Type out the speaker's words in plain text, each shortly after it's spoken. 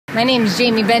My name's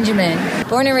Jaime Benjamin.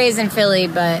 Born and raised in Philly,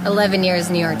 but 11 years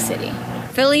in New York City.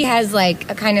 Philly has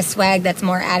like a kind of swag that's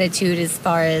more attitude as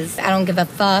far as I don't give a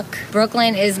fuck.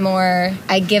 Brooklyn is more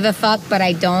I give a fuck, but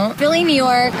I don't. Philly and New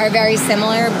York are very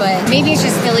similar, but maybe it's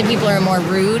just Philly people are more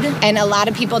rude. And a lot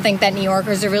of people think that New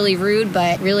Yorkers are really rude,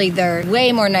 but really they're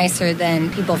way more nicer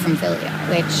than people from Philly,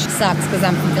 which sucks because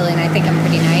I'm from Philly and I think I'm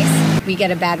pretty nice. We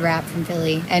get a bad rap from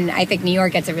Philly, and I think New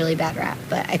York gets a really bad rap,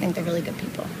 but I think they're really good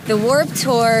people. The Warped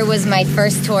Tour was my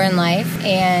first tour in life,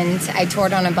 and I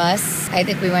toured on a bus. I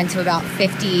think we went to about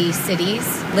 50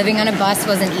 cities. Living on a bus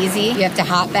wasn't easy. You have to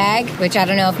hot bag, which I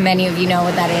don't know if many of you know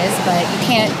what that is, but you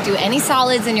can't do any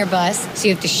solids in your bus, so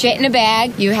you have to shit in a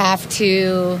bag. You have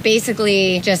to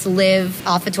basically just live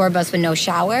off a tour bus with no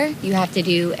shower. You have to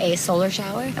do a solar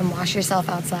shower and wash yourself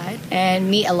outside and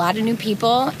meet a lot of new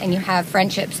people, and you have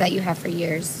friendships that you have for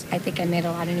years. I think I made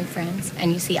a lot of new friends,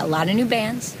 and you see a lot of new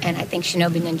bands, and I think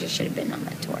Shinobi Ninja should have been on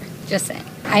that tour. Just saying.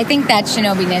 I think that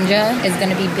Shinobi Ninja is going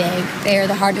to be big. They are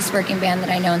the hardest working band that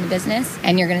I know in the business,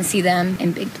 and you're going to see them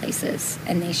in big places,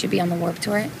 and they should be on the Warped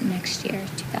Tour next year,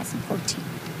 2014.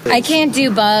 I can't do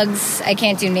bugs, I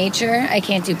can't do nature, I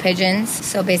can't do pigeons,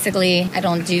 so basically I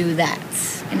don't do that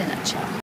in a nutshell.